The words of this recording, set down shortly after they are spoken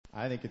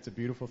I think it's a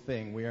beautiful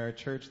thing. We are a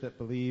church that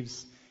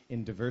believes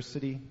in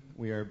diversity.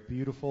 We are a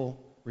beautiful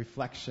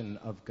reflection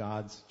of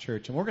God's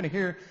church. And we're going to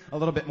hear a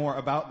little bit more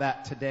about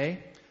that today.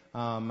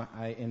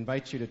 I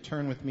invite you to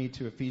turn with me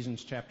to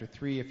Ephesians chapter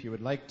 3 if you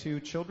would like to.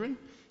 Children,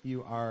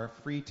 you are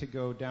free to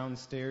go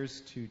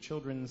downstairs to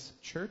Children's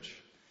Church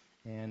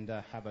and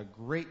have a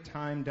great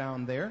time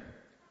down there.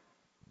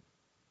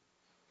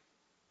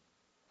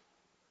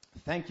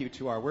 Thank you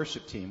to our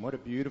worship team. What a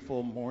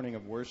beautiful morning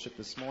of worship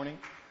this morning.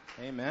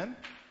 Amen.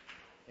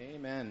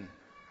 Amen.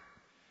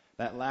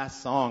 That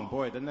last song,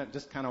 boy, doesn't that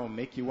just kind of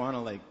make you want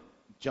to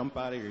jump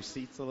out of your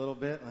seats a little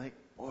bit?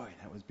 Boy,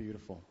 that was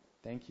beautiful.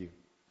 Thank you.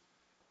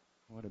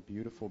 What a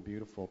beautiful,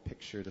 beautiful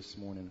picture this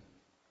morning.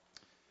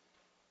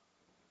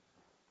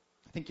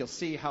 I think you'll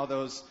see how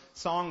those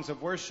songs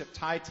of worship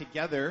tie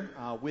together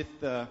with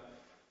the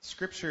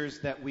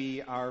scriptures that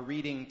we are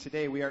reading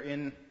today. We are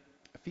in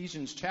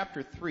Ephesians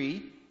chapter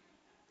 3.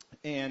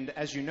 And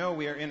as you know,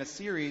 we are in a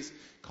series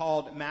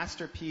called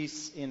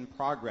Masterpiece in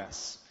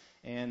Progress.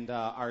 And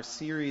our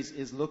series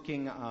is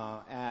looking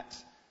at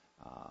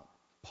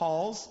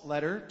Paul's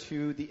letter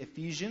to the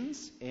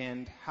Ephesians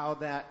and how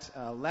that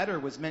letter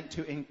was meant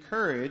to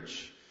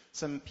encourage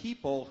some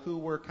people who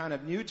were kind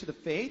of new to the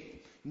faith,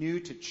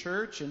 new to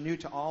church, and new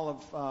to all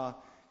of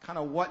kind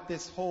of what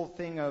this whole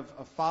thing of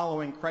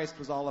following Christ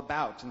was all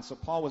about. And so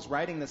Paul was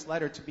writing this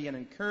letter to be an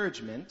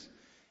encouragement.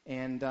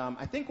 And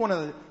I think one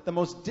of the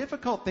most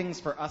difficult things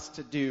for us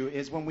to do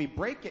is when we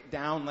break it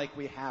down like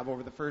we have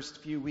over the first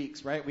few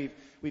weeks, right?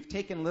 We've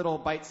taken little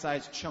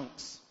bite-sized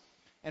chunks.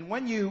 And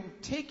when you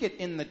take it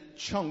in the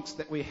chunks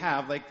that we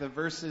have, like the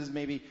verses,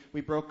 maybe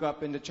we broke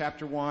up into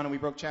chapter 1 and we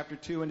broke chapter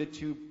 2 into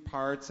 2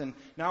 parts, and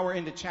now we're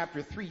into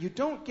chapter 3, you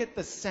don't get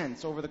the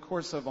sense over the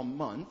course of a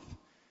month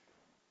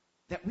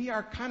that we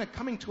are kind of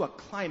coming to a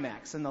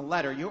climax in the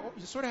letter. You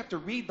sort of have to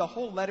read the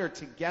whole letter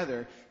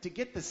together to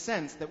get the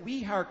sense that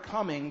we are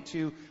coming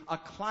to a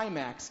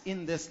climax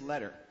in this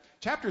letter.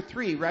 Chapter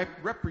 3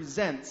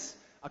 represents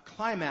a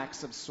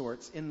climax of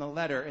sorts in the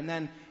letter. And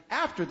then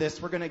after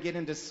this, we're going to get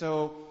into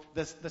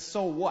the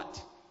so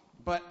what.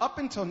 But up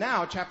until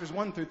now, chapters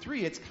 1 through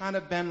 3, it's kind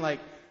of been like,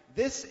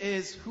 this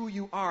is who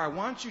you are. I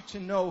want you to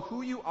know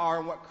who you are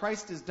and what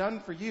Christ has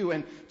done for you.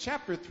 And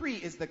chapter 3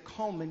 is the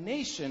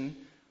culmination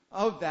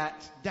of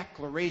that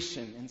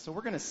declaration. And so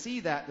we're going to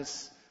see that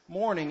this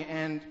morning.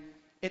 And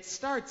it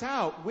starts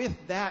out with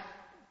that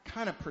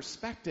kind of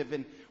perspective.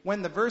 And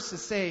when the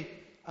verses say,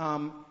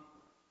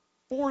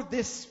 for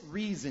this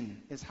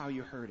reason is how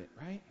you heard it,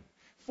 right?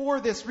 For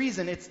this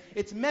reason,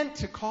 it's meant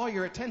to call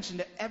your attention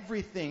to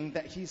everything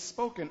that he's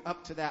spoken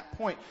up to that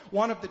point.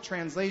 One of the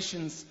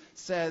translations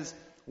says,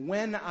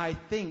 when I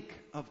think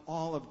of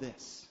all of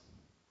this.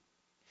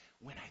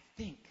 When I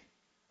think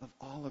of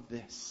all of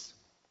this.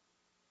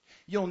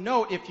 You'll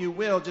note, if you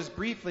will, just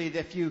briefly, that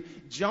if you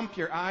jump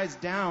your eyes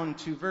down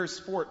to verse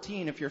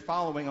 14, if you're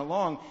following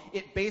along,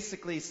 it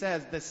basically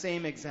says the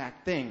same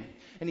exact thing.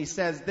 And he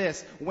says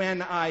this,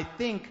 when I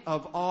think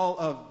of all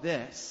of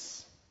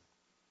this.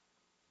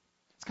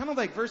 It's kind of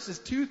like verses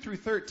 2 through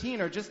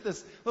 13 are just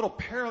this little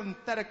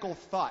parenthetical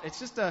thought.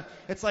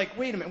 It's like,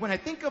 wait a minute, when I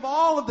think of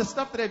all of the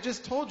stuff that I've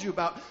just told you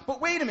about, but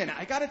wait a minute,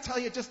 I got to tell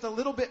you just a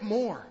little bit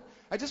more.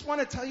 I just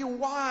want to tell you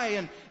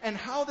why and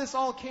how this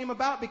all came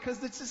about, because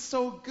this is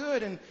so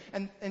good.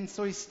 And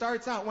so he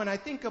starts out, when I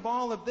think of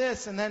all of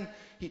this, and then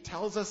he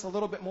tells us a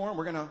little bit more, and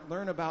we're going to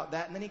learn about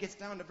that. And then he gets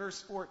down to verse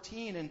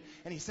 14, and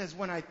he says,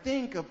 when I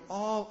think of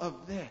all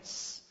of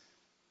this,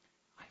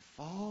 I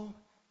fall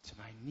to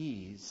my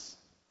knees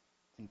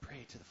and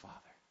pray to the Father.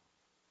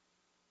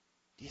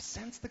 Do you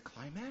sense the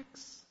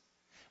climax?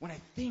 When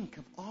I think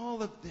of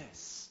all of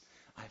this,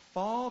 I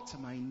fall to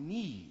my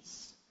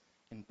knees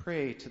and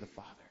pray to the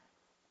Father.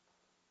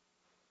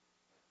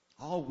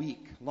 All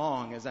week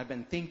long, as I've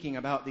been thinking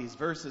about these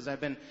verses,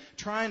 I've been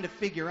trying to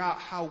figure out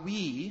how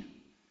we,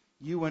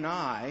 you and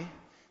I,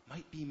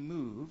 might be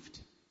moved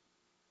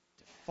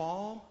to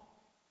fall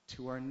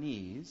to our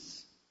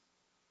knees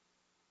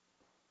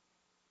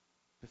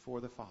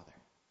before the Father.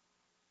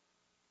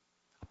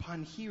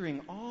 Upon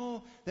hearing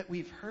all that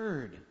we've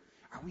heard,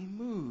 are we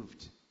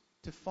moved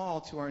to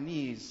fall to our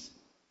knees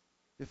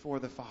before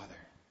the Father?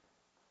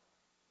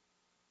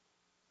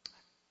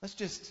 Let's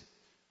just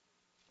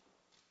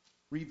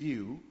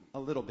review a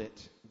little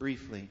bit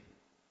briefly.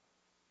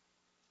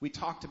 We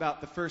talked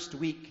about the first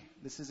week,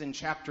 this is in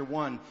chapter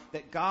 1,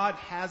 that God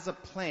has a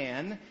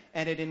plan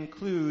and it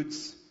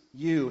includes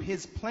you.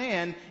 His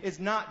plan is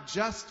not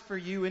just for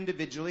you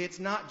individually. It's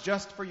not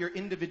just for your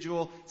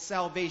individual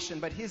salvation,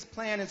 but his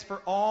plan is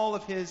for all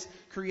of his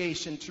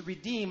creation, to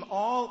redeem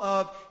all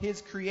of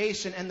his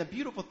creation. And the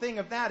beautiful thing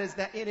of that is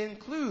that it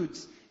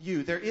includes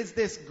you. There is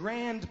this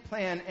grand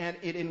plan and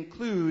it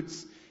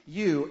includes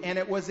you. And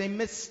it was a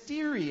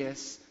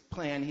mysterious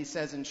plan, he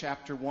says in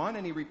chapter 1,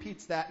 and he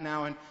repeats that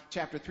now in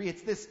chapter 3.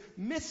 It's this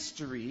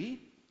mystery,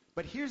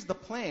 but here's the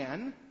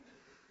plan,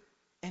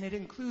 and it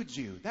includes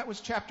you. That was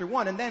chapter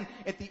 1. And then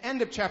at the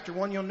end of chapter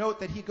 1, you'll note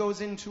that he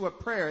goes into a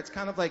prayer. It's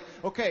kind of like,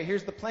 okay,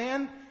 here's the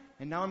plan,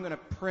 And now I'm going to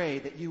pray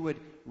that you would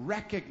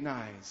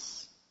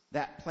recognize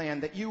that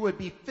plan, that you would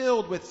be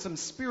filled with some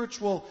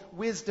spiritual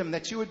wisdom,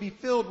 that you would be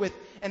filled with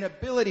an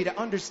ability to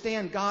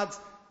understand God's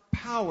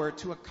power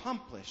to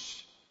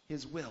accomplish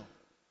His will.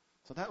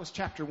 So that was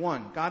chapter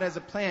 1. God has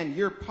a plan.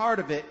 You're part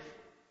of it.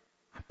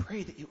 I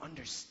pray that you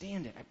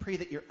understand it. I pray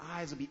that your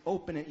eyes will be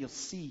open and you'll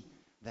see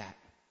that.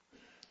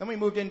 Then we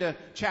moved into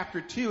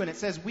chapter 2, and it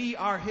says, we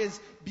are His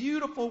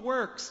beautiful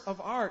works of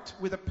art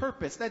with a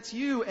purpose. That's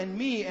you and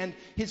me and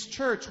His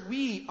church.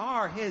 We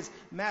are His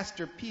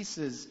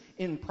masterpieces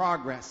in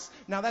progress.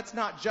 Now, that's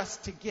not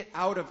just to get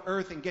out of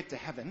earth and get to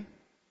heaven.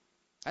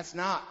 That's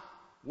not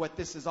what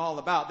this is all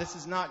about. This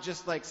is not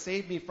just like,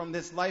 save me from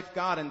this life,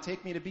 God, and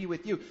take me to be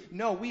with you.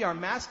 No, we are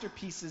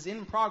masterpieces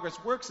in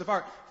progress, works of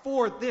art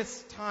for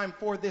this time,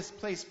 for this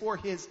place, for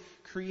His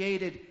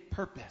created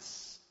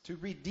purpose, to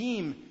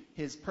redeem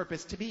His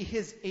purpose, to be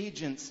His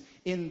agents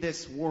in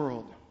this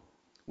world.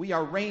 We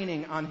are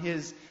reigning on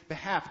His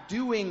behalf,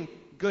 doing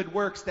good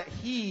works that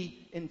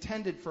He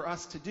intended for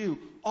us to do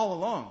all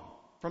along,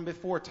 from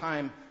before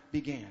time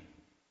began.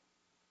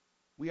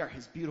 We are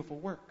His beautiful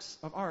works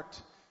of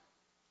art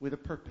with a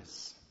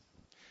purpose.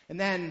 And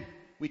then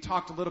we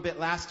talked a little bit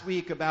last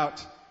week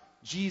about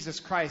Jesus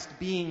Christ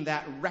being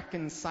that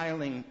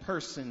reconciling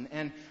person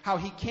and how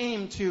He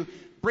came to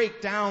break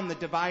down the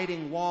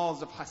dividing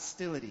walls of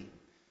hostility.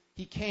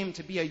 He came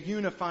to be a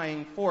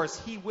unifying force.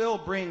 He will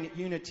bring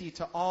unity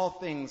to all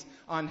things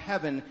on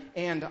heaven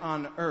and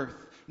on earth.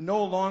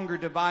 No longer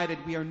divided.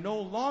 We are no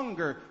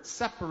longer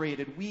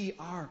separated. We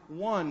are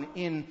one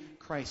in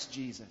Christ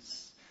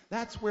Jesus.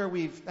 That's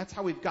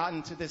how we've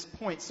gotten to this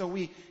point. So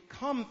we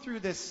come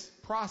through this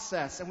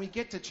process and we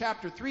get to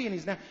chapter 3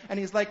 and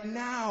he's like,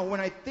 now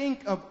when I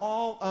think of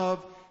all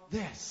of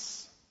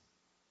this,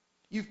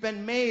 you've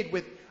been made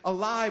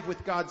alive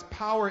with God's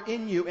power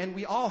in you, and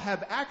we all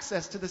have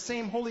access to the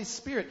same Holy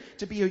Spirit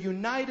to be a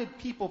united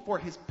people for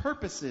His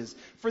purposes.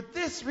 For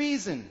this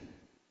reason,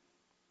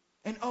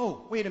 and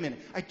oh, wait a minute,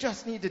 I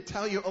just need to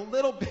tell you a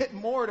little bit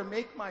more to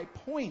make my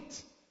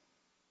point.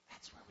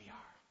 That's where we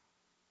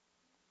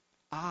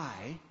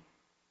are.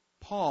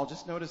 Paul,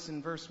 just notice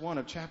in verse 1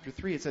 of chapter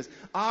 3, it says,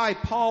 I,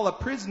 Paul, a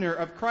prisoner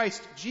of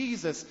Christ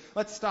Jesus.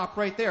 Let's stop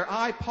right there.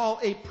 I, Paul,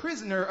 a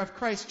prisoner of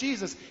Christ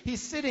Jesus. He's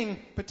sitting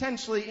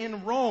potentially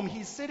in Rome.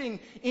 He's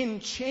sitting in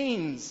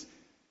chains.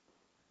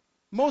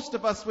 Most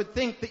of us would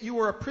think that you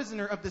were a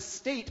prisoner of the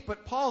state,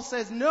 but Paul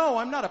says, no,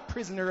 I'm not a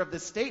prisoner of the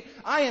state.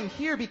 I am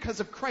here because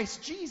of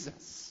Christ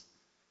Jesus.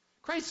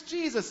 Christ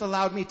Jesus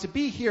allowed me to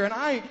be here, and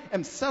I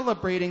am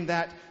celebrating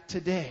that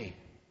today.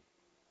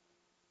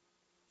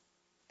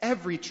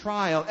 Every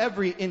trial,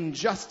 every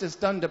injustice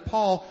done to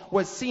Paul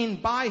was seen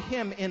by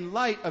him in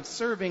light of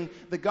serving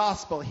the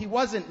gospel. He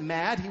wasn't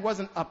mad, he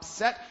wasn't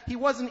upset, he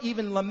wasn't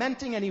even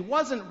lamenting, and he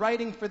wasn't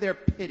writing for their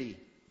pity.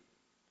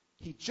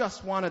 He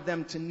just wanted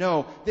them to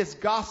know, this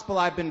gospel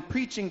I've been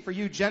preaching for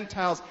you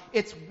Gentiles,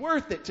 it's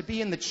worth it to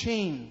be in the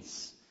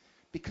chains.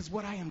 Because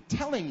what I am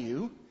telling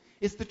you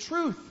is the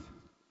truth.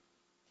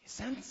 You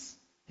sense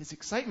his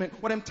excitement?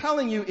 What I'm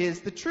telling you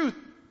is the truth.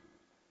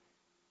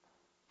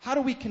 How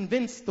do we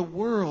convince the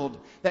world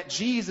that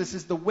Jesus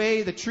is the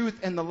way, the truth,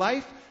 and the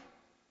life?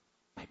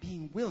 By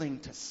being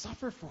willing to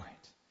suffer for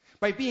it.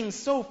 By being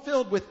so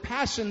filled with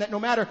passion that no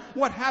matter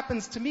what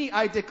happens to me,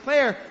 I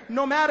declare,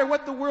 no matter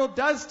what the world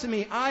does to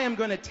me, I am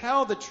going to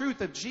tell the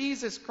truth of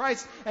Jesus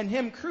Christ and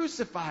Him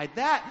crucified.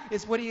 That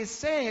is what he is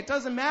saying. It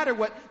doesn't matter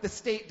what the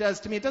state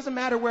does to me. It doesn't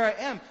matter where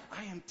I am.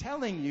 I am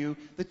telling you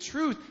the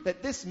truth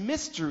that this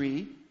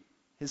mystery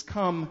has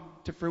come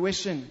to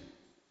fruition.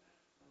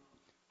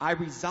 I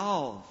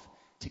resolve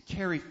to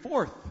carry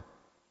forth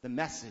the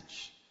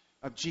message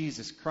of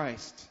Jesus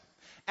Christ.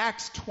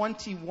 Acts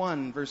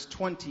 21 verse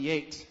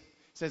 28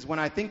 says, when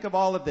I think of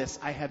all of this,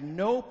 I have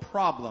no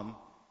problem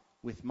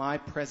with my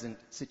present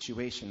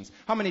situations.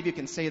 How many of you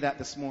can say that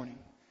this morning?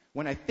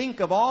 When I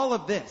think of all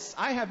of this,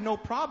 I have no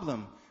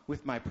problem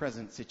with my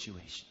present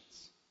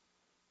situations.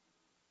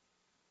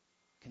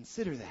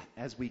 Consider that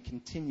as we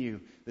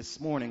continue this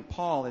morning.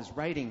 Paul is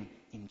writing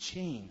in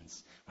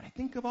chains. When I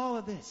think of all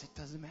of this, it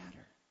doesn't matter.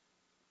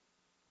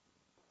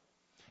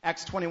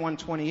 Acts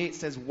 21:28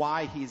 says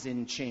why he's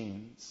in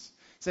chains.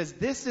 It says,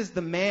 this is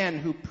the man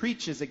who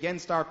preaches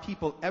against our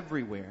people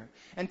everywhere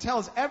and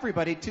tells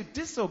everybody to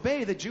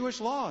disobey the Jewish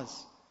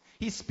laws.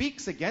 He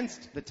speaks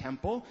against the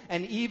temple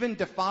and even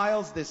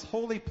defiles this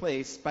holy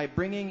place by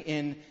bringing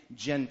in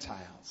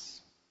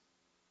Gentiles.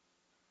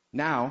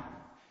 Now,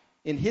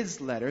 in his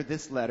letter,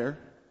 this letter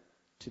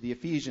to the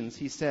Ephesians,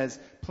 he says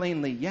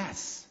plainly,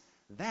 yes,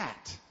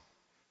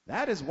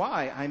 that is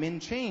why I'm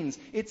in chains.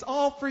 It's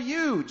all for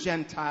you,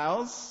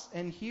 Gentiles.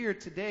 And here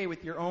today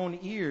with your own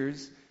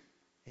ears,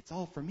 it's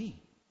all for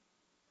me.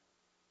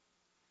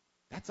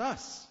 That's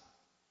us.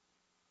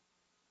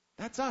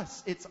 That's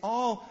us. It's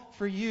all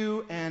for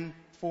you and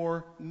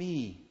for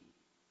me.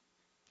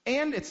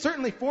 And it's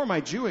certainly for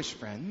my Jewish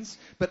friends,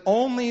 but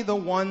only the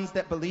ones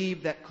that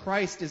believe that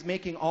Christ is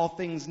making all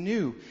things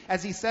new.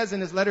 As he says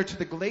in his letter to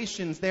the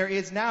Galatians, there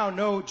is now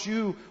no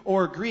Jew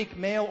or Greek,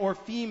 male or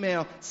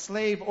female,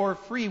 slave or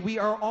free. We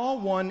are all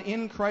one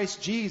in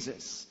Christ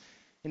Jesus.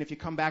 And if you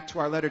come back to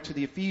our letter to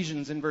the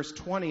Ephesians in verse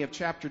 20 of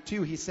chapter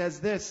 2, he says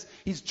this.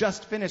 He's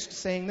just finished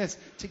saying this.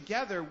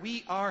 Together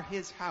we are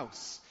his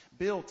house,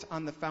 built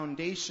on the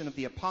foundation of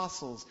the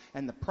apostles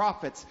and the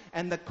prophets,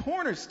 and the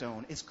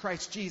cornerstone is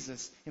Christ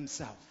Jesus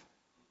himself.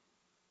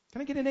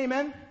 Can I get an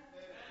amen?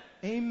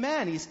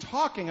 Amen. He's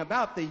talking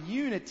about the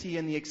unity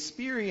and the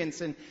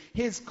experience and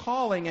his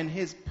calling and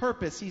his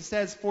purpose. He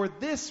says, for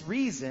this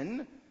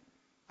reason,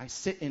 I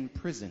sit in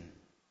prison.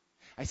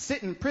 I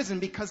sit in prison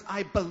because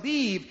I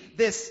believe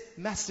this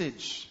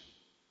message.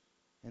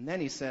 And then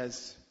he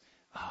says,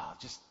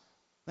 just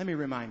let me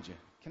remind you.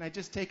 Can I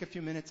just take a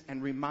few minutes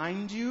and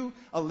remind you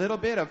a little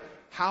bit of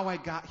how I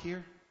got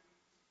here?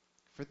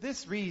 For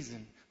this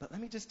reason, but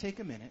let me just take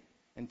a minute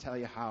and tell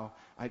you how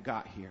I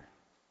got here.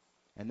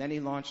 And then he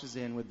launches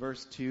in with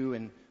verse 2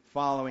 and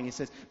following. He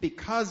says,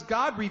 because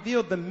God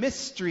revealed the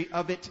mystery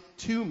of it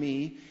to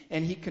me,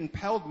 and he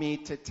compelled me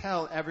to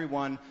tell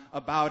everyone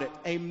about it.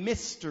 A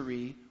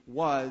mystery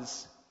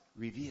was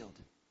revealed.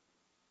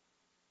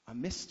 A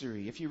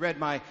mystery. If you read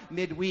my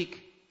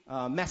midweek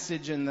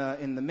message in the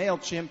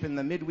MailChimp, in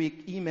the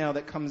midweek email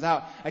that comes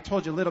out, I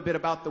told you a little bit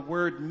about the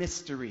word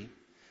mystery.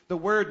 The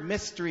word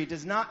mystery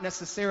does not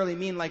necessarily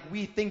mean like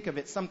we think of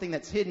it, something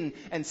that's hidden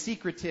and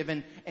secretive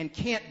and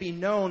can't be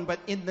known. But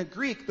in the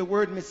Greek, the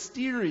word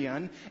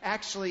mysterion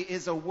actually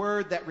is a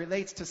word that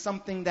relates to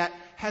something that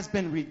has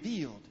been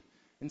revealed.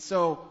 And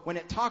so when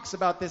it talks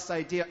about this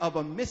idea of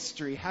a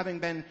mystery having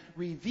been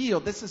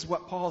revealed, this is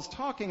what Paul's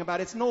talking about.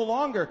 It's no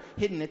longer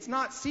hidden. It's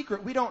not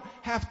secret. We don't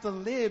have to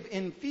live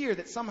in fear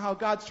that somehow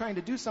God's trying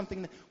to do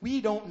something that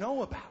we don't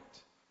know about.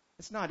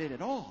 It's not it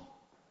at all.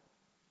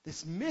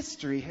 This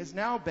mystery has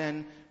now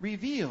been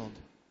revealed.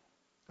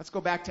 Let's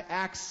go back to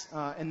Acts,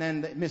 and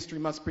then the mystery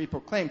must be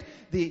proclaimed.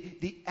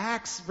 The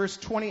Acts verse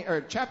 20,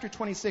 or chapter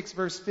 26,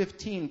 verse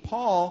 15.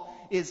 Paul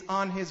is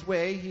on his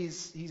way.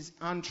 He's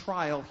on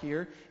trial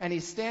here, and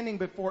he's standing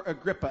before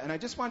Agrippa. And I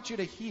just want you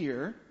to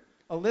hear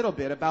a little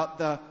bit about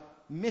the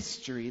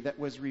mystery that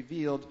was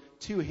revealed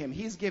to him.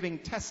 He's giving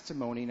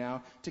testimony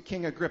now to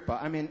King Agrippa.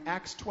 I'm in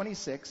Acts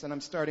 26, and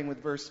I'm starting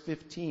with verse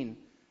 15.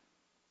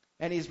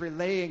 And he's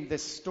relaying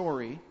this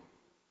story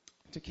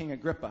to King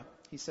Agrippa.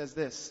 He says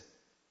this.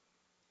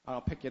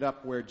 I'll pick it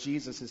up where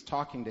Jesus is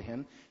talking to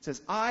him. It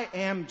says, I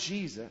am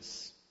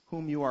Jesus,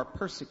 whom you are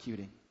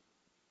persecuting.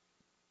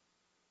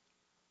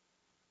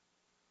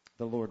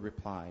 The Lord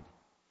replied,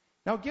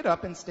 now get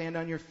up and stand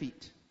on your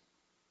feet.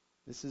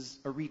 This is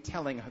a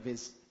retelling of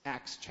his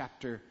Acts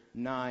chapter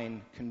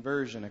 9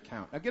 conversion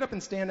account. Now get up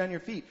and stand on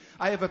your feet.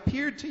 I have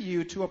appeared to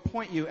you to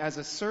appoint you as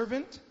a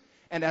servant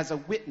and as a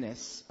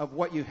witness of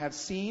what you have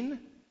seen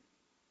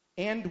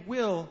and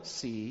will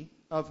see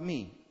of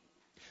me.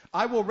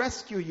 I will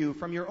rescue you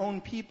from your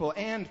own people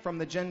and from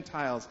the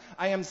Gentiles.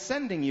 I am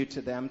sending you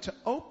to them to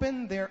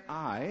open their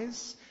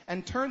eyes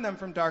and turn them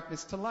from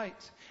darkness to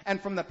light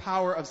and from the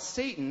power of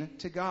Satan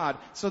to God,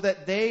 so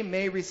that they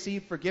may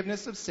receive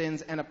forgiveness of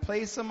sins and a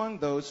place among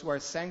those who are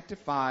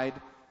sanctified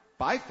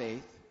by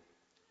faith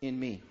in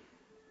me.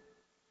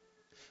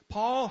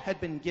 Paul had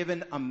been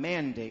given a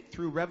mandate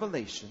through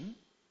revelation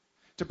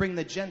to bring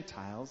the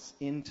Gentiles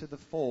into the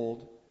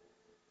fold.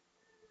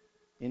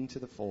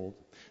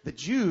 The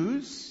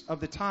Jews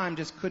of the time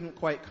just couldn't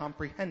quite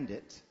comprehend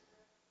it,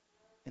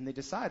 and they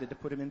decided to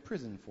put him in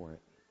prison for it.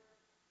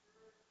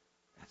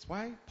 That's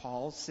why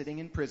Paul's sitting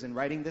in prison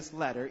writing this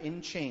letter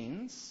in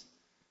chains,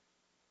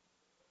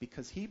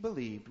 because he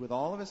believed with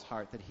all of his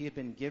heart that he had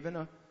been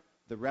given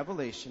the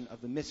revelation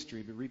of the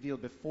mystery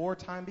revealed before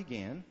time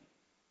began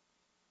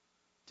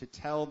to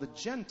tell the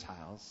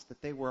Gentiles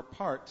that they were a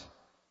part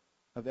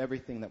of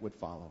everything that would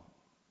follow.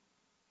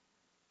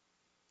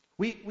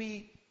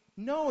 We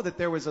know that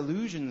there was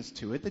allusions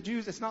to it. The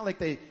Jews, it's not like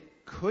they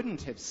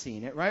couldn't have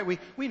seen it, right?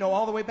 We know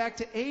all the way back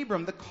to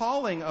Abram, the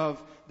calling of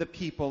the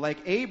people.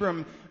 Like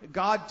Abram,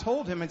 God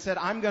told him and said,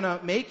 I'm going to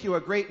make you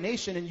a great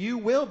nation and you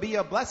will be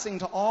a blessing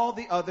to all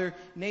the other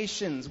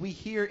nations. We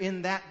hear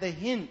in that the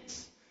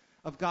hint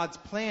of God's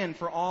plan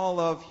for all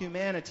of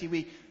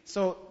humanity.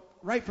 So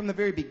right from the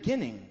very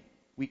beginning,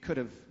 we could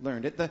have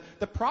learned it.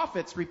 The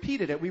prophets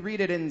repeated it. We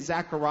read it in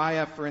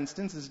Zechariah, for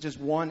instance. This is just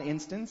one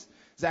instance.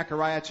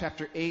 Zechariah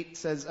chapter 8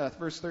 says,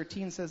 verse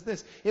 13 says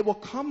this, it will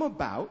come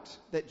about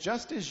that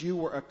just as you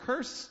were a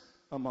curse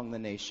among the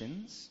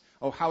nations,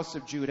 O house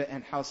of Judah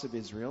and house of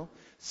Israel,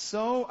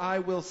 so I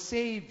will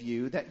save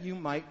you that you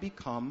might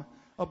become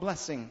a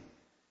blessing.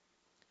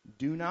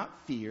 Do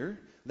not fear,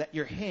 let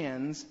your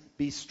hands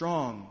be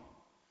strong.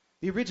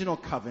 The original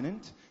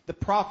covenant, the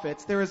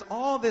prophets, there is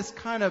all this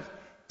kind of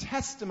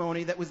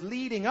testimony that was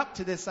leading up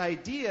to this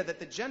idea that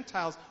the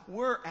Gentiles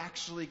were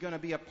actually going to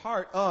be a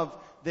part of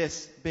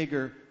this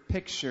bigger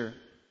picture.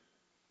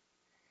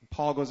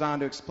 Paul goes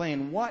on to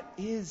explain what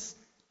was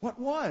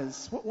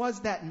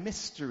that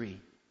mystery?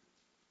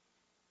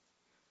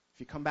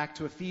 you come back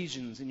to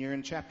Ephesians and you're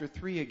in chapter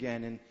 3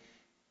 again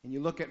and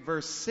you look at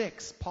verse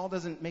 6, Paul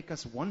doesn't make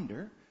us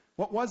wonder.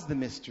 What was the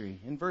mystery?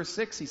 In verse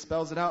 6, he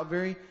spells it out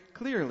very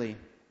clearly.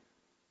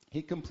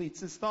 He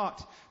completes his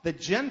thought. The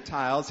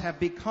Gentiles have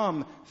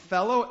become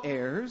fellow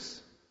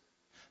heirs,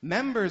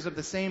 members of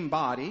the same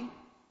body,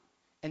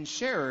 and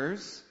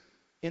sharers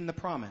in the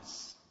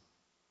promise.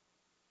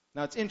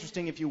 Now it's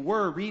interesting, if you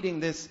were reading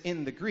this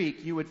in the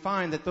Greek, you would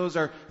find that those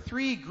are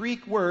 3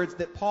 Greek words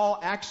that Paul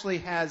actually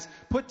has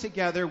put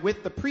together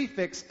with the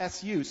prefix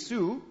su,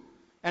 su,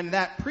 and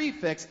that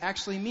prefix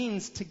actually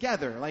means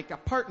together, like a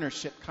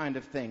partnership kind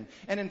of thing.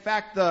 And in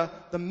fact,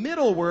 the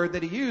middle word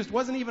that he used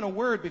wasn't even a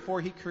word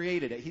before he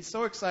created it. He's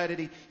so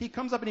excited, he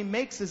comes up and he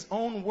makes his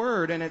own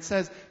word, and it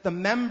says, the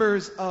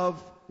members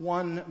of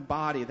one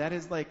body. That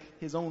is like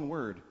his own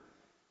word.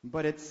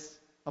 But it's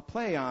a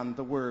play on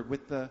the word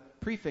with the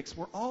prefix.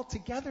 We're all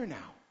together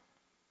now.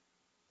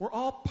 We're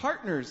all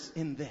partners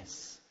in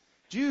this.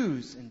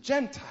 Jews and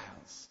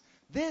Gentiles.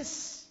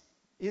 This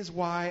is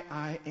why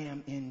I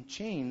am in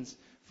chains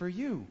for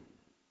you.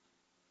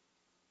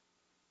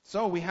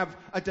 So we have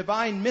a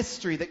divine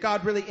mystery that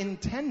God really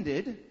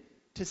intended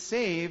to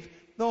save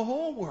the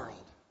whole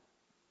world.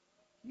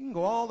 You can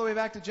go all the way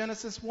back to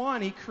Genesis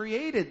 1. He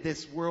created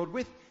this world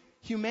with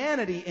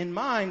humanity in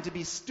mind to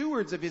be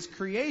stewards of His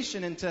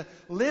creation and to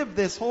live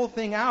this whole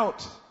thing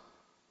out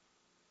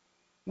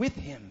with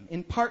Him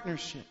in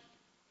partnership.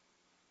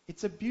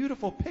 It's a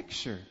beautiful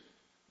picture.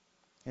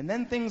 And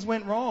then things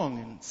went wrong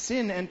and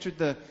sin entered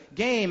the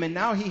game, and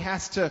now He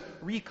has to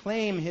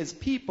reclaim His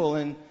people,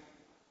 and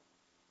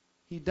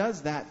He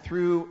does that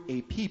through a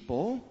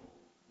people,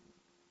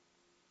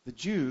 the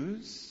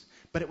Jews,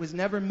 but it was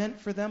never meant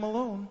for them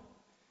alone.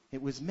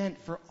 It was meant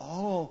for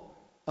all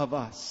of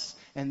us.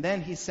 And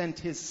then He sent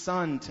His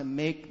Son to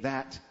make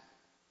that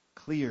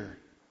clear.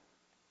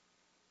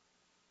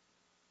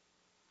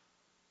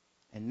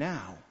 And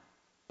now,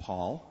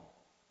 Paul,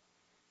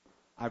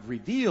 I've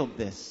revealed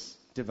this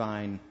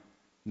divine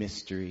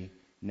mystery.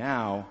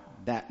 Now,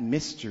 that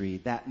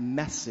mystery, that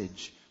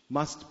message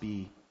must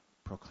be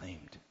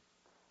proclaimed.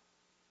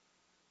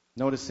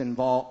 Notice in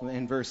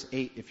verse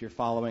 8, if you're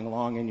following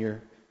along in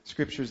your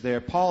scriptures there,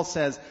 Paul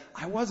says,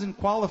 I wasn't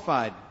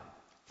qualified.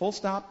 Full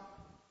stop.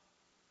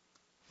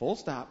 Full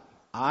stop.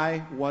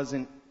 I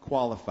wasn't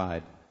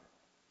qualified.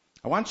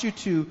 I want you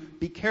to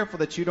be careful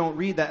that you don't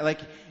read that.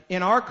 Like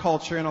in our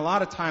culture, and a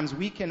lot of times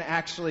we can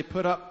actually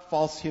put up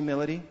false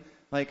humility.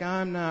 Like,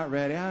 I'm not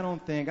ready, I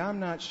don't think,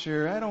 I'm not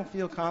sure, I don't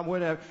feel confident,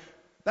 whatever.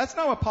 That's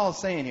not what Paul's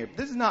saying here.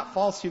 This is not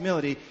false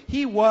humility.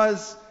 He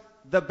was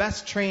the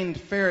best trained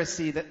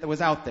Pharisee that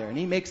was out there. And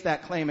he makes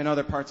that claim in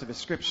other parts of his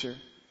scripture,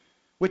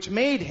 which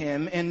made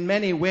him, in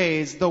many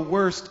ways, the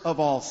worst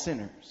of all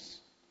sinners.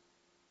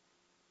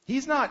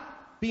 He's not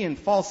being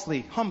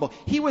falsely humble.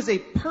 He was a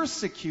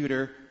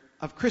persecutor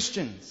of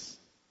Christians.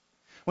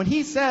 When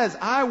he says,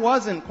 I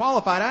wasn't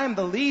qualified, I am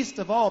the least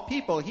of all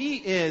people, he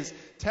is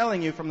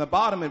telling you from the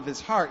bottom of his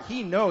heart,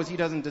 he knows he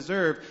doesn't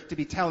deserve to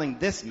be telling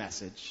this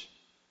message.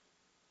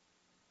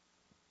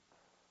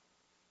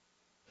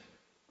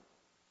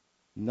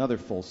 Another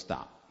full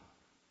stop.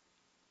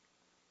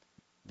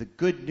 The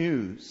good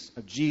news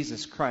of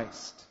Jesus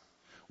Christ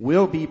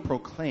will be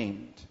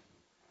proclaimed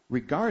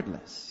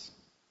regardless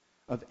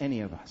of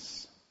any of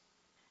us.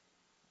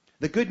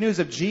 The good news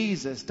of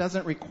Jesus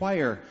doesn't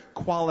require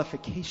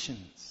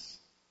qualifications.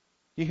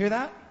 You hear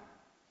that?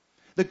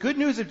 The good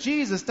news of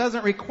Jesus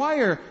doesn't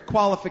require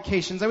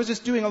qualifications. I was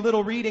just doing a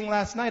little reading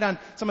last night on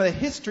some of the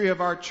history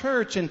of our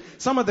church, and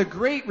some of the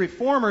great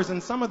reformers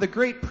and some of the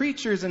great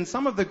preachers and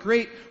some of the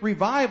great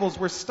revivals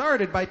were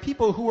started by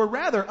people who were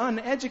rather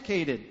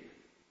uneducated.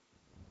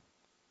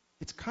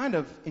 It's kind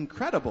of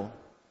incredible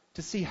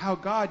to see how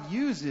God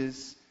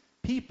uses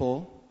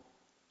people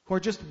who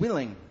are just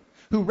willing,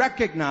 who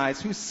recognize,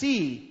 who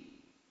see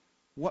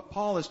what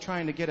Paul is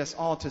trying to get us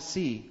all to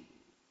see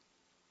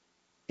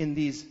in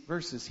these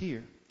verses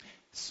here.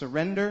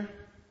 Surrender,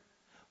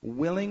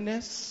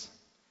 willingness,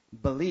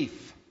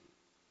 belief.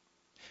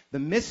 The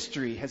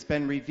mystery has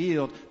been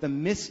revealed. The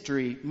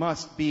mystery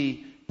must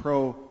be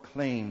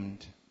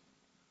proclaimed.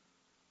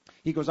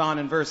 He goes on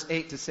in verse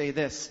 8 to say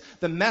this,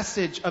 the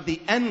message of the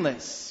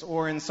endless,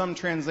 or in some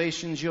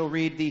translations you'll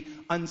read the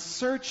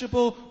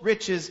unsearchable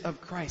riches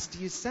of Christ. Do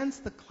you sense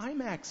the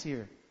climax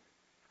here?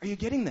 Are you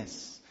getting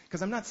this?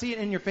 Because I'm not seeing it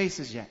in your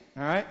faces yet,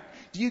 all right?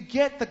 Do you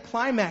get the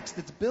climax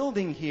that's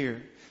building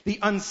here? The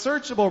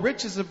unsearchable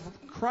riches of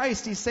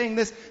Christ. He's saying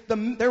this,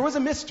 there was a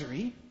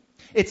mystery.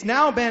 It's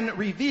now been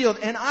revealed,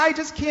 and I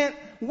just can't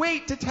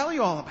wait to tell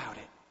you all about it.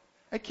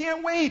 I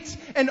can't wait.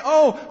 And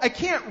I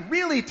can't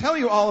really tell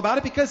you all about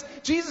it because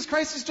Jesus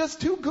Christ is just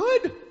too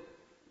good.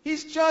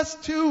 He's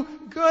just too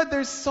good.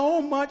 There's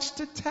so much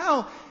to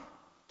tell.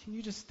 Can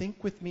you just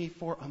think with me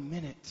for a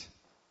minute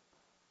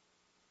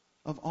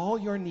of all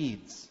your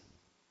needs,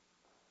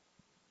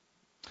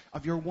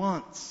 of your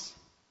wants,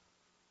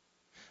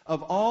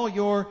 of all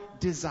your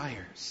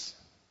desires,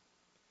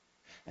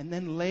 and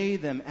then lay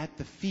them at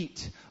the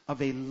feet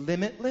of a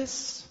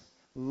limitless,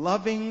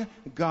 loving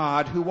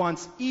God who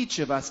wants each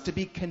of us to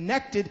be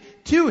connected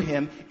to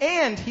Him,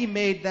 and He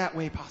made that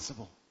way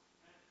possible.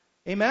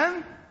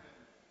 Amen?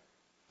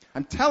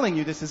 I'm telling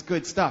you, this is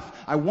good stuff.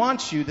 I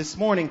want you this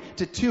morning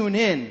to tune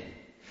in.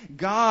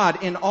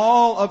 God, in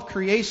all of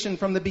creation,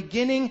 from the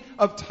beginning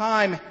of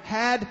time,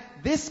 had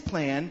this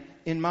plan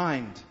in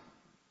mind.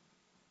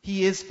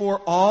 He is for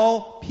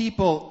all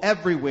people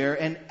everywhere,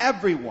 and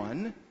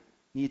everyone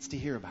needs to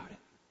hear about it.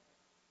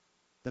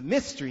 The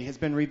mystery has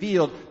been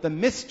revealed. The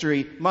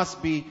mystery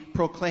must be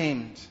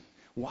proclaimed.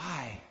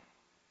 Why?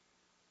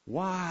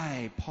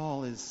 Why?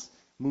 Paul is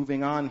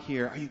moving on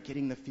here. Are you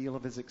getting the feel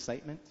of his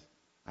excitement?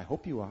 I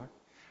hope you are.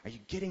 Are you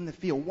getting the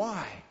feel?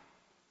 Why?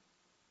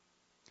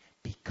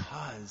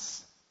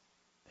 Because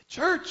the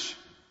church.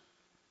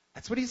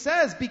 That's what he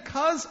says.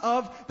 Because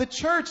of the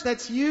church.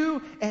 That's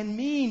you and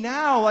me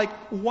now. Like,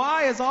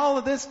 why has all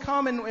of this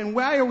come and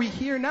why are we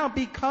here now?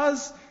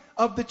 Because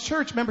of the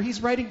church. Remember,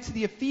 he's writing to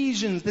the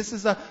Ephesians. This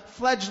is a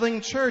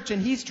fledgling church,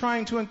 and he's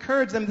trying to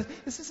encourage them.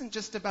 This isn't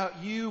just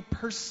about you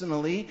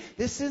personally.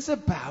 This is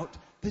about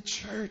the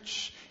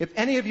church. If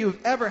any of you have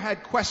ever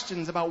had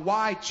questions about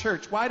why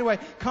church, why do I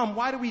come,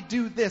 why do we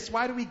do this,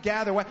 why do we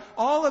gather, why,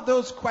 all of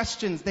those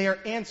questions, they are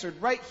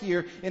answered right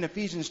here in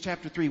Ephesians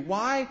chapter 3.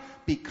 Why?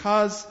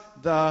 Because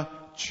the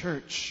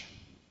church.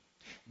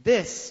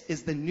 This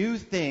is the new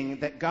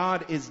thing that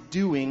God is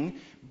doing,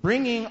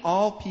 bringing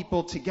all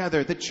people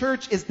together. The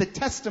church is the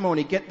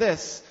testimony. Get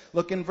this.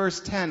 Look in verse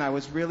 10. I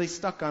was really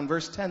stuck on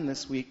verse 10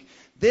 this week.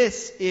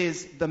 This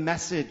is the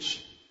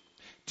message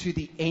to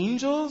the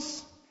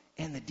angels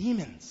and the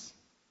demons,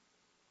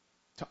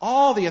 to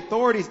all the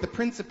authorities, the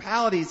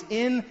principalities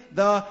in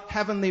the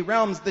heavenly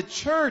realms. The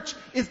church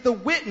is the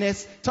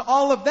witness to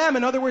all of them.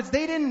 In other words,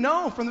 they didn't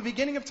know from the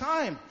beginning of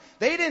time.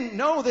 They didn't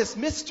know this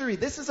mystery.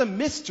 This is a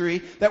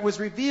mystery that was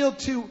revealed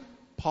to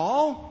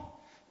Paul,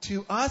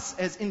 to us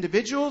as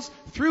individuals,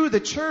 through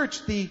the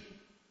church. The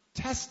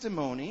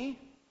testimony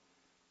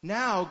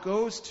now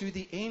goes to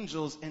the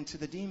angels and to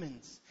the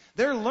demons.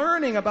 They're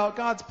learning about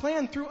God's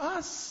plan through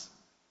us.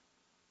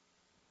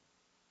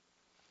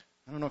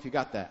 I don't know if you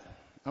got that.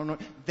 I don't know.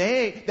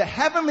 The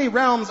heavenly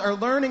realms are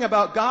learning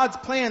about God's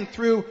plan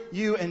through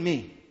you and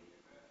me.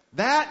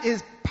 That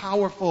is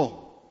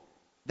powerful.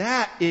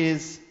 That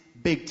is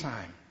big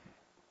time.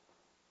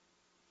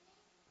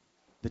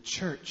 The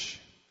church.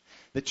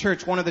 The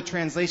church, one of the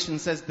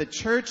translations says, the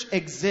church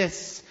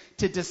exists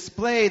to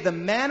display the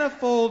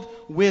manifold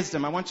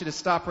wisdom. I want you to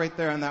stop right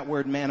there on that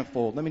word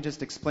manifold. Let me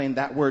just explain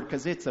that word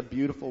because it's a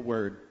beautiful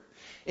word.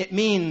 It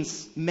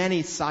means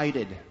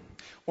many-sided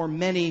or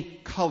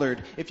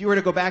many-colored. If you were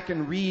to go back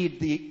and read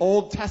the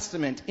Old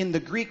Testament in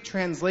the Greek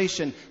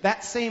translation,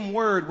 that same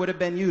word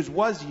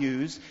was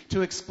used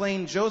to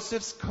explain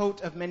Joseph's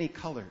coat of many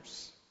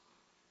colors.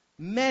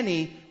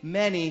 Many,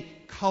 many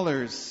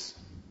colors.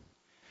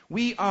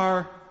 We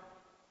are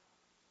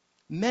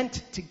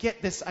meant to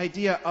get this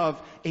idea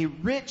of a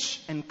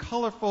rich and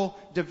colorful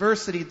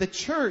diversity. The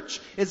church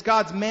is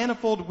God's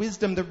manifold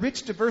wisdom, the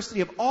rich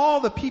diversity of all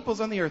the peoples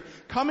on the earth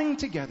coming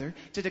together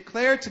to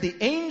declare to the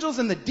angels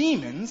and the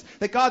demons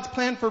that God's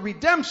plan for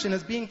redemption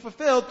is being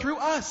fulfilled through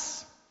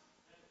us.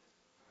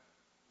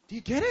 Do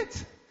you get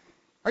it?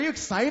 Are you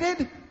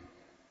excited?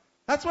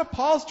 That's what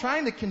Paul's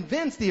trying to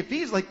convince the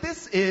Ephesians. Like,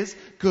 this is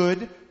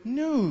good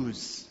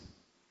news.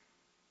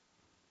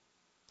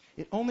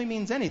 It only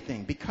means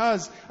anything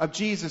because of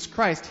Jesus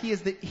Christ. He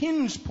is the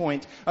hinge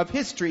point of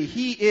history.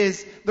 He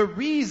is the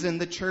reason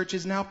the church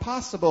is now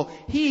possible.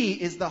 He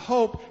is the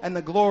hope and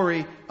the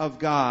glory of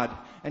God.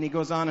 And he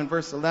goes on in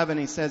verse 11,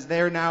 he says,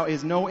 there now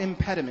is no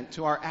impediment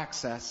to our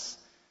access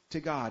to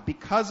God.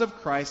 Because of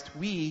Christ,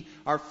 we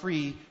are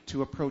free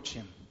to approach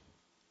Him.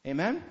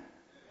 Amen?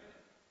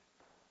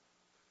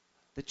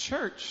 The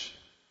church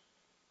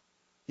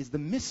is the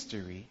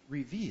mystery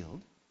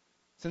revealed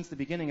since the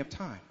beginning of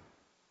time.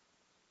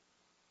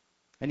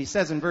 And he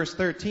says in verse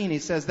 13, he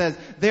says that,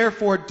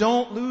 therefore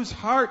don't lose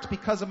heart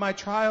because of my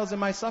trials and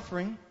my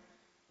suffering.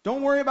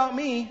 Don't worry about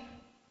me.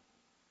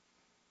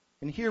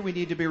 And here we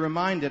need to be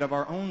reminded of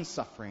our own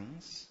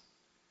sufferings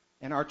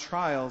and our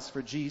trials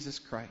for Jesus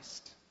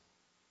Christ.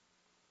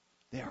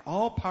 They are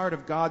all part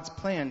of God's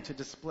plan to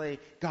display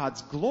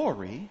God's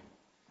glory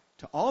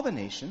to all the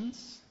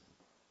nations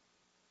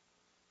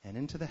and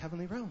into the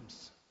heavenly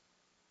realms.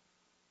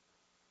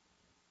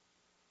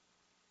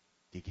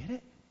 Do you get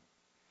it?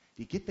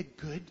 Do you get the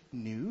good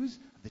news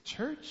of the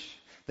church?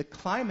 The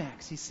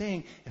climax, he's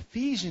saying,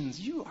 Ephesians,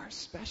 you are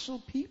special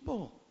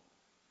people.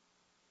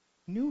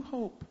 New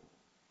Hope,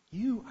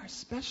 you are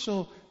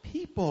special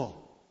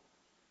people.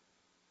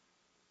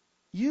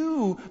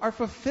 You are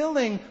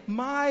fulfilling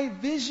my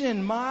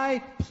vision,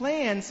 my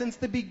plan since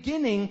the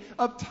beginning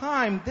of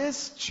time.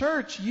 This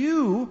church,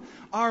 you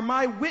are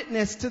my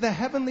witness to the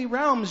heavenly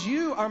realms.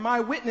 You are my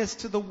witness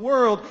to the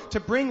world to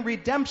bring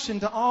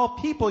redemption to all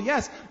people.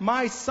 Yes,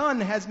 my Son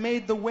has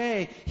made the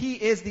way. He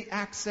is the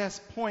access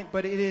point,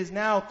 but it is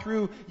now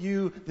through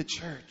you, the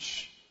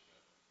church.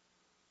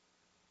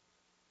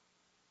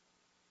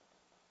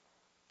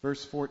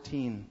 Verse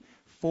 14,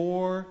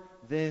 for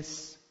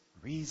this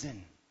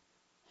reason.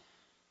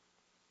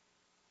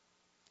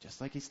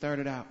 Just like he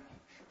started out.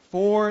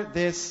 For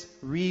this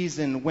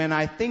reason, when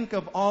I think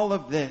of all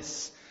of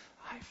this,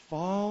 I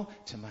fall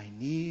to my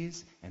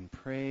knees and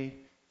pray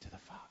to the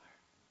Father.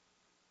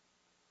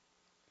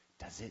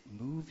 Does it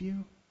move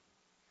you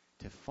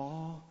to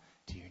fall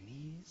to your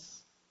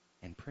knees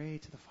and pray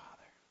to the Father?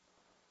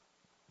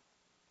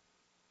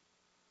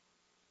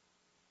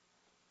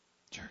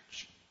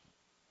 Church,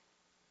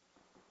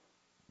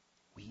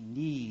 we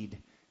need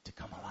to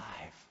come alive.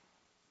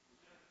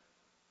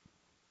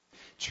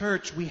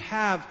 Church, we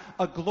have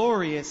a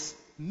glorious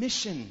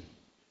mission.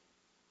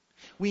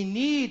 We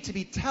need to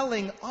be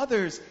telling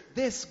others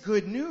this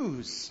good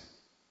news.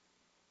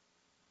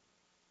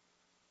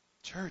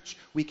 Church,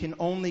 we can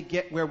only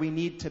get where we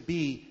need to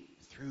be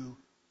through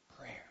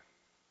prayer.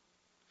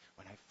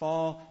 When I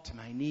fall to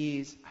my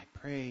knees, I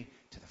pray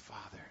to the Father.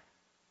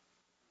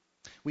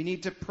 We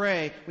need to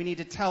pray, we need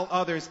to tell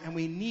others, and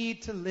we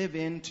need to live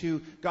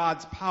into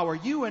God's power.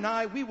 You and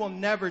I, we will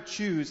never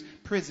choose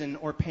prison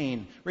or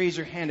pain. Raise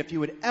your hand if you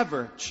would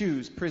ever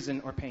choose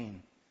prison or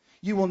pain.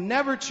 You will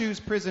never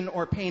choose prison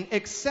or pain,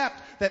 except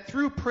that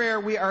through prayer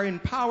we are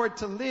empowered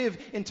to live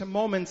into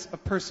moments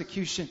of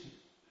persecution.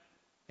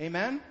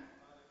 Amen?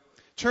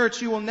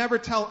 Church, you will never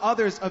tell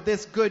others of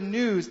this good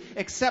news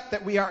except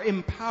that we are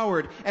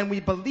empowered and we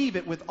believe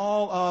it with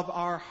all of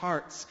our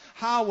hearts.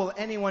 How will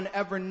anyone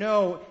ever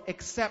know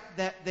except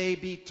that they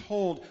be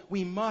told?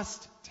 We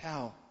must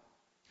tell,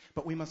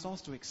 but we must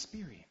also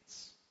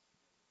experience.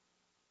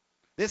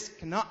 This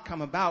cannot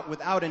come about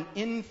without an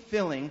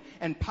infilling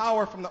and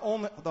power from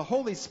the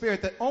Holy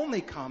Spirit that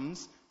only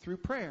comes through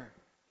prayer.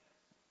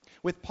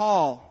 With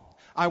Paul,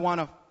 I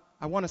want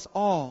us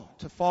all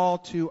to fall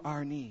to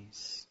our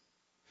knees.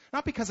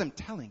 Not because I'm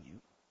telling you.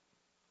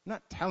 I'm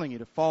not telling you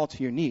to fall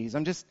to your knees.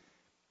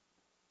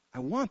 I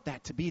want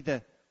that to be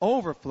the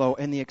overflow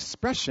and the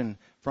expression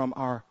from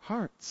our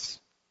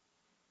hearts.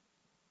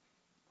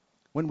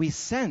 When we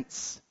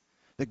sense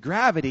the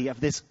gravity of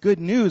this good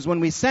news,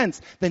 when we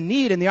sense the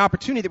need and the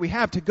opportunity that we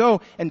have to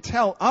go and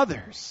tell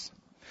others,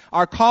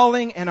 our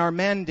calling and our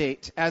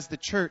mandate as the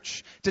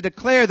church to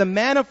declare the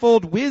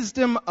manifold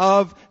wisdom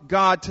of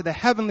God to the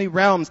heavenly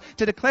realms,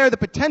 to declare the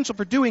potential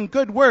for doing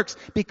good works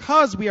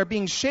because we are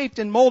being shaped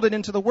and molded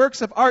into the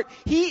works of art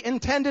He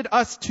intended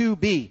us to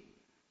be.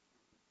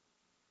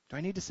 Do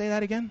I need to say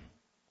that again?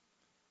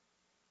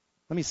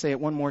 Let me say it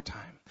one more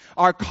time.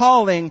 Our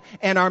calling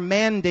and our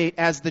mandate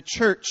as the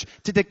church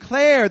to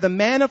declare the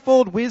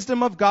manifold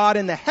wisdom of God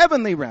in the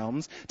heavenly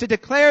realms, to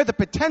declare the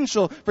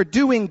potential for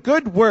doing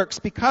good works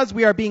because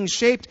we are being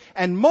shaped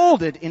and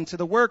molded into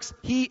the works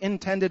He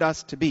intended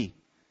us to be.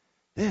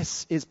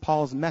 This is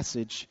Paul's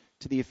message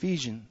to the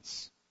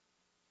Ephesians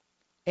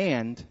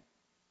and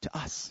to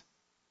us.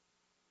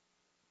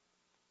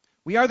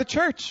 We are the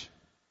church.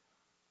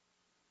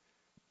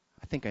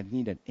 I think I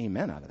need an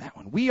amen out of that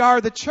one. We are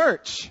the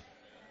church.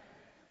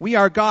 We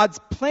are God's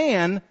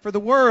plan for the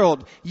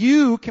world.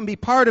 You can be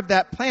part of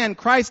that plan.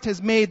 Christ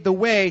has made the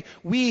way.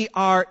 We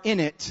are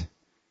in it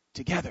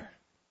together.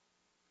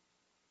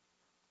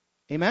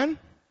 Amen?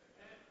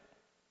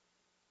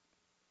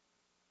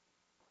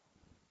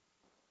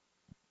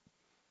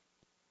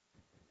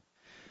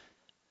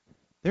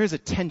 There is a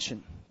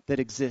tension that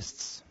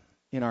exists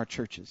in our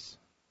churches.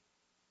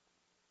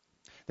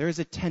 There is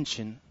a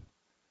tension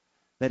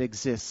that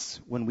exists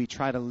when we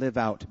try to live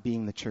out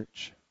being the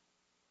church.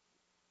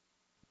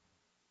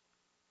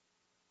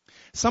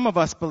 Some of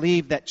us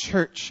believe that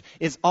church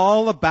is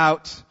all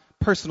about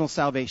personal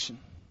salvation.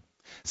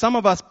 Some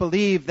of us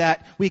believe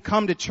that we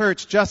come to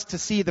church just to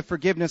see the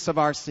forgiveness of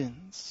our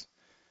sins.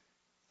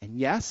 And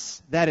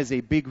yes, that is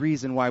a big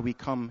reason why we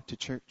come to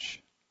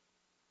church.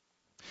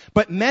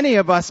 But many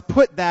of us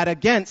put that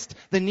against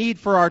the need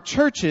for our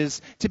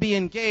churches to be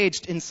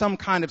engaged in some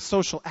kind of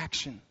social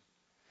action,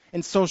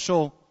 in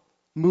social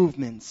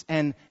movements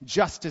and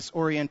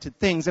justice-oriented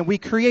things. And we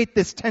create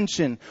this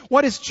tension.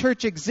 What does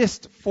church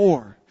exist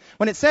for?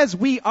 When it says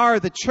we are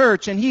the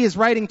church and he is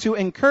writing to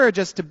encourage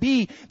us to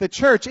be the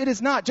church, it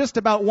is not just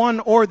about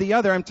one or the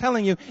other. I'm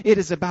telling you, it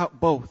is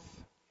about both.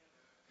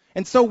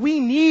 And so we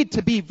need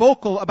to be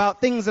vocal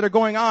about things that are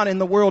going on in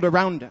the world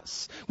around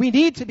us. We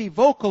need to be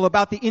vocal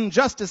about the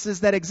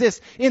injustices that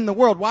exist in the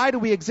world. Why do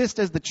we exist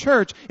as the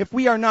church if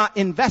we are not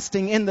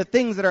investing in the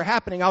things that are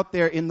happening out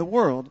there in the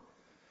world?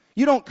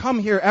 You don't come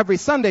here every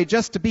Sunday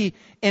just to be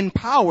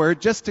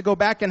empowered, just to go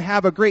back and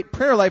have a great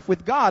prayer life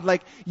with God.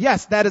 Like,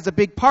 yes, that is a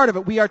big part of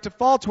it. We are to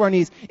fall to our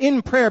knees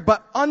in prayer,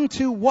 but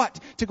unto what?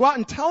 To go out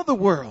and tell the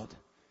world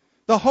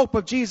the hope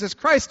of Jesus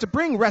Christ, to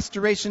bring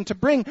restoration, to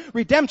bring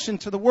redemption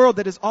to the world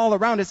that is all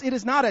around us. It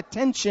is not a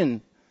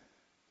tension.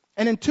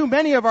 And in too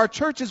many of our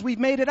churches, we've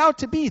made it out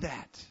to be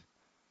that.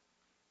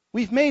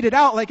 We've made it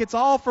out like it's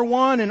all for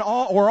one and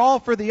all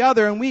for the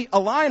other, and we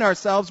align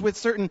ourselves with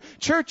certain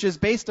churches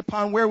based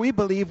upon where we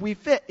believe we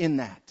fit in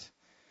that.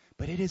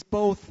 But it is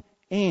both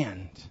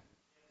and.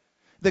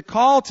 The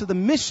call to the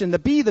mission, to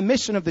be the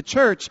mission of the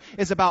church,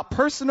 is about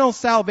personal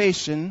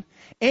salvation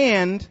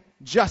and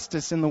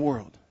justice in the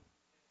world.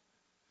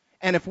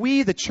 And if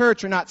we, the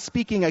church, are not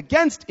speaking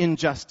against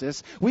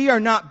injustice, we are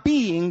not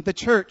being the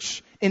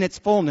church in its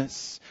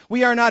fullness.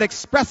 We are not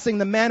expressing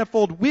the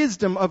manifold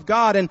wisdom of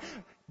God and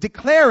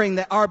declaring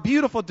that our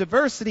beautiful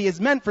diversity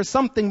is meant for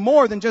something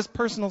more than just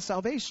personal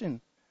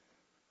salvation.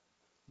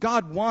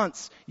 God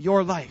wants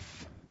your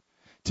life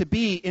to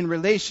be in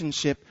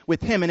relationship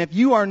with Him. And if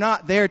you are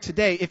not there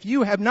today, if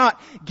you have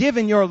not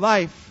given your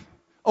life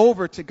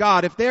over to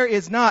God, if there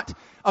is not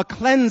a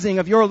cleansing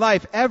of your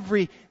life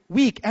every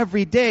week,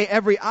 every day,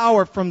 every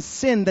hour from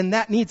sin, then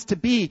that needs to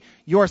be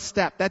your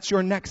step. That's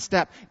your next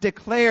step.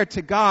 Declare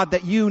to God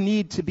that you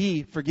need to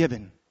be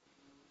forgiven.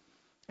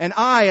 And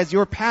I, as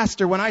your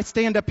pastor, when I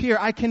stand up here,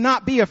 I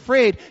cannot be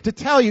afraid to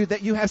tell you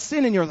that you have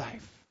sin in your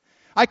life.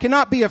 I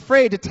cannot be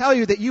afraid to tell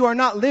you that you are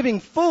not living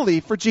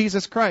fully for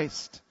Jesus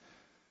Christ.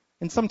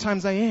 And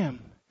sometimes I am.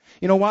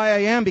 You know why I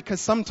am? Because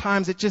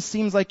sometimes it just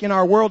seems like in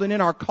our world and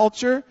in our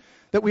culture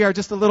that we are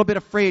just a little bit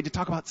afraid to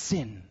talk about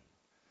sin.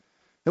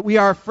 That we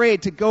are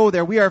afraid to go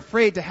there. We are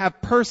afraid to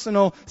have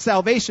personal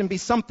salvation be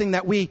something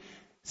that we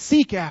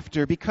seek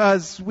after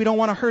because we don't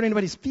want to hurt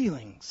anybody's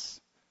feelings.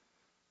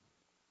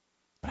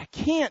 But I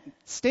can't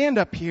stand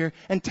up here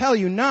and tell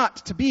you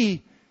not to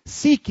be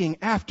seeking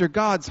after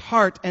God's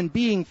heart and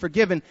being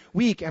forgiven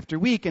week after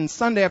week and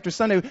Sunday after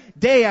Sunday,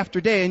 day after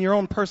day in your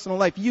own personal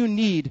life. You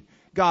need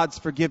God's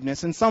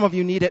forgiveness. And some of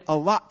you need it a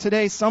lot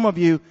today. Some of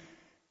you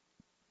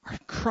are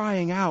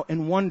crying out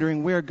and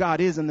wondering where God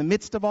is in the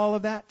midst of all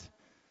of that.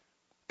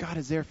 God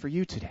is there for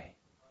you today.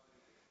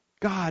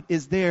 God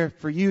is there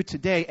for you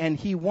today, and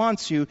He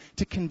wants you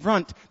to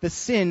confront the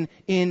sin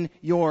in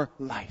your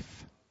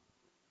life.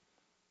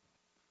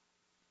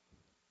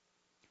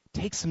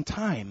 Take some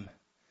time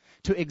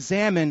to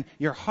examine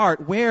your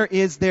heart. Where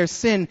is there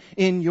sin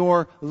in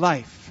your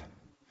life?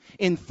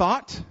 In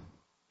thought,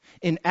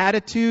 in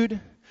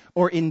attitude,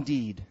 or in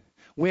deed?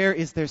 Where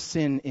is there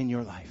sin in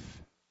your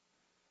life?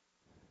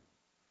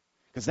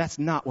 Because that's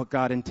not what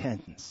God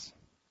intends.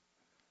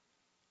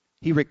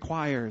 He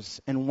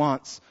requires and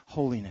wants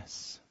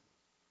holiness.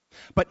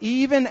 But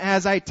even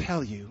as I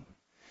tell you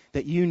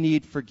that you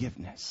need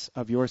forgiveness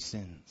of your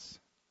sins,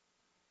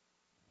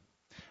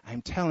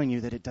 I'm telling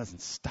you that it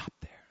doesn't stop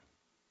there.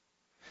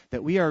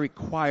 That we are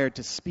required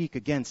to speak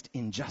against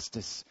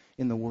injustice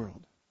in the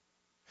world.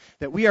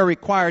 That we are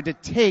required to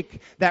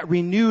take that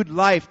renewed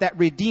life, that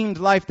redeemed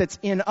life that's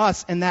in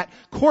us, and that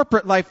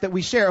corporate life that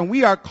we share. And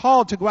we are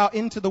called to go out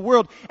into the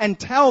world and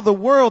tell the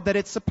world that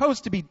it's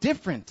supposed to be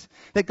different.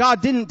 That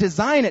God didn't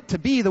design it to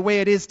be the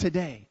way it is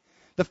today.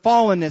 The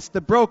fallenness,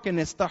 the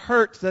brokenness, the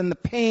hurt, and the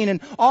pain,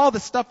 and all the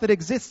stuff that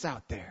exists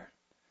out there.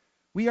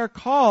 We are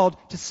called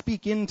to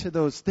speak into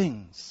those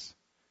things.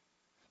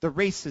 The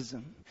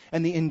racism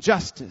and the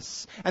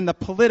injustice and the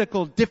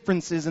political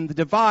differences and the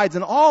divides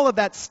and all of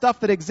that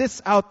stuff that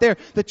exists out there.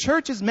 The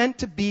church is meant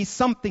to be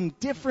something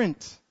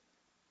different.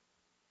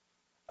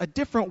 A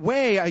different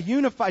way, a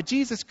unified.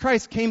 Jesus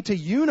Christ came to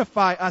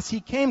unify us.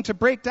 He came to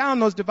break down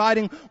those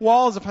dividing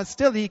walls of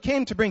hostility. He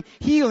came to bring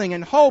healing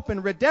and hope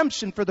and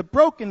redemption for the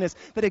brokenness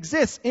that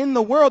exists in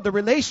the world, the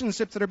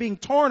relationships that are being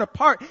torn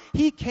apart.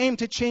 He came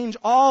to change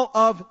all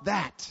of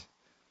that.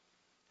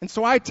 And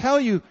so I tell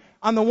you,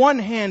 on the one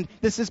hand,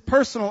 this is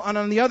personal, and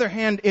on the other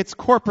hand, it's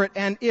corporate.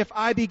 And if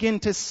I begin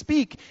to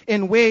speak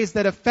in ways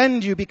that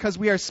offend you because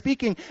we are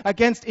speaking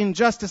against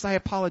injustice, I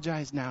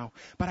apologize now.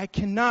 But I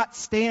cannot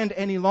stand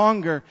any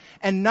longer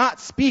and not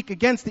speak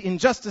against the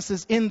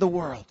injustices in the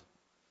world.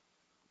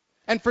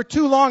 And for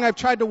too long, I've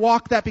tried to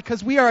walk that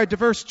because we are a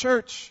diverse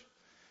church.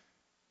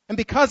 And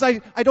because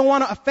I don't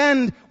want to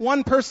offend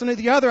one person or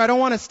the other, I don't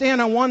want to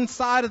stand on one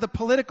side of the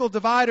political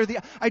divide or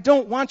I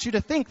don't want you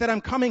to think that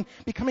I'm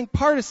becoming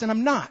partisan.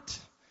 I'm not.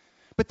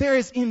 But there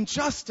is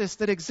injustice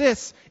that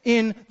exists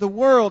in the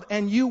world,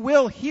 and you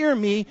will hear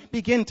me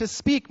begin to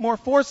speak more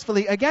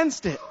forcefully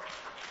against it.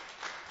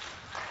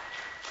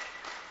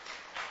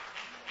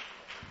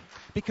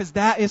 Because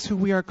that is who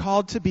we are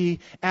called to be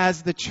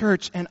as the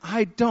church, and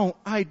I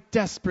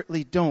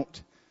desperately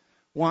don't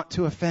want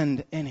to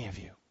offend any of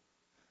you.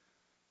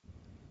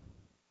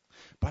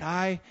 But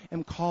I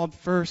am called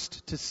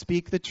first to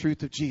speak the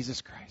truth of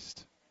Jesus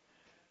Christ.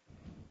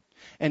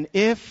 And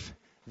if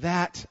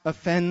that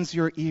offends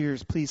your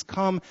ears, please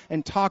come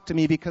and talk to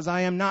me, because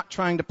I am not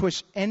trying to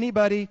push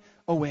anybody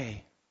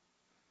away.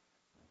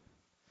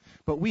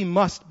 But we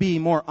must be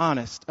more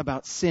honest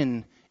about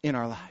sin in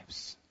our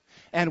lives.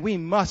 And we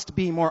must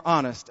be more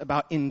honest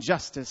about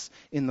injustice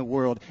in the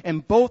world.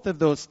 And both of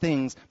those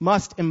things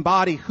must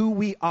embody who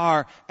we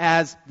are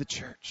as the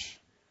church.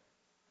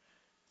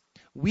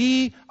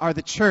 We are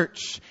the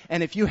church.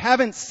 And if you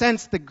haven't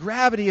sensed the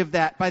gravity of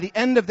that, by the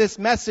end of this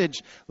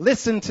message,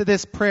 listen to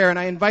this prayer. And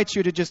I invite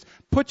you to just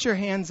put your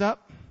hands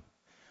up.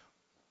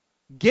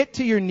 Get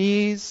to your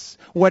knees.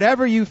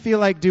 Whatever you feel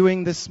like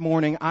doing this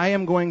morning, I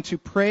am going to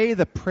pray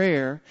the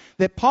prayer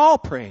that Paul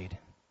prayed.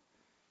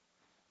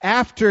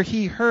 After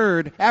he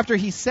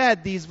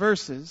said these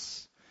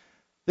verses,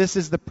 this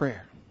is the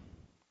prayer.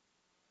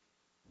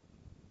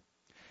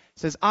 It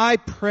says, I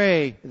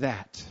pray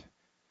that,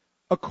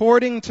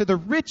 according to the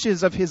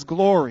riches of His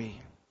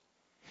glory,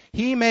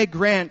 He may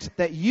grant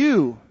that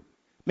you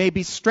may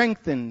be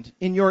strengthened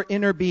in your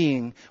inner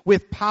being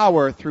with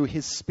power through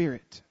His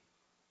Spirit,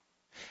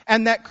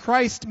 and that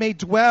Christ may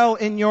dwell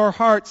in your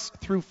hearts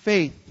through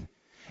faith,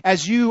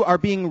 as you are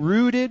being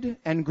rooted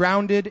and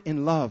grounded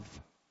in love.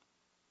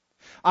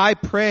 I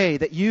pray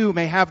that you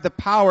may have the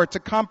power to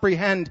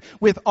comprehend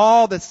with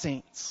all the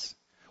saints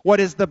what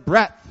is the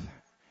breadth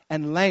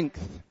and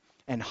length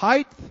and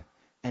height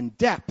and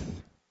depth,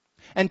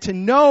 and to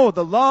know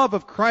the love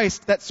of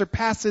Christ that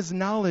surpasses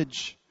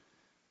knowledge,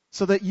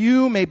 so that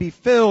you may be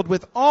filled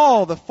with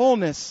all the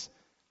fullness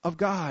of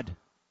God.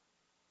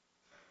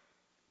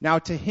 Now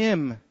to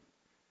Him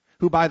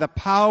who by the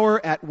power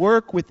at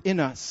work within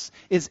us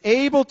is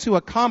able to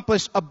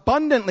accomplish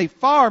abundantly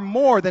far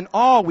more than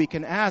all we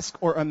can ask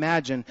or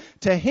imagine,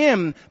 to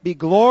Him be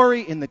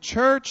glory in the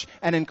church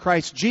and in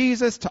Christ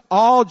Jesus to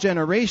all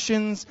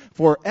generations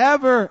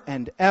forever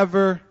and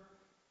ever.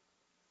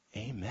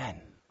 Amen.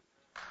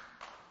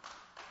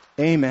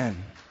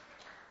 Amen.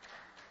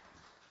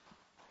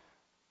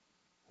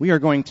 We are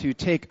going to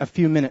take a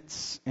few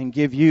minutes and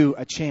give you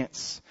a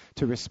chance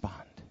to respond.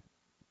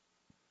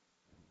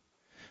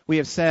 We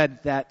have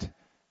said that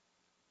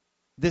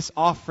this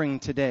offering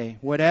today,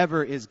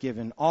 whatever is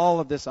given,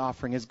 all of this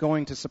offering is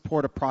going to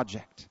support a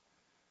project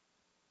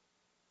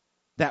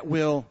that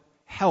will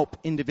help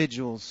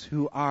individuals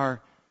who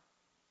are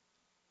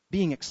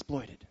being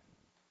exploited,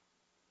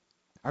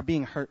 are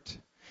being hurt,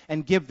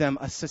 and give them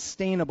a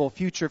sustainable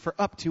future for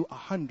up to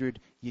 100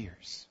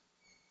 years.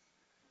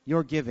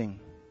 Your giving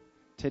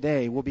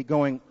today will be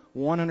going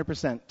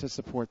 100% to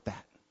support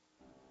that.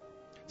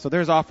 So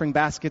there's offering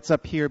baskets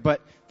up here, but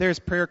there's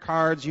prayer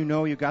cards. You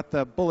know, you got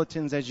the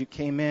bulletins as you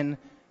came in.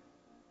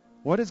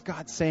 What is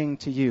God saying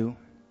to you?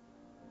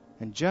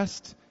 And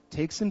just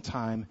take some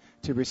time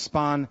to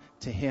respond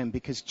to Him,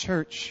 because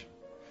church,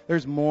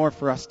 there's more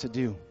for us to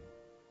do.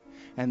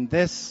 And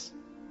this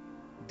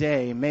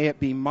day, may it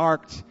be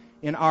marked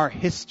in our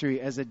history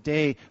as a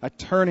day, a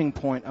turning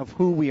point of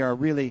who we are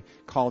really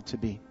called to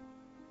be.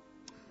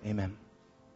 Amen.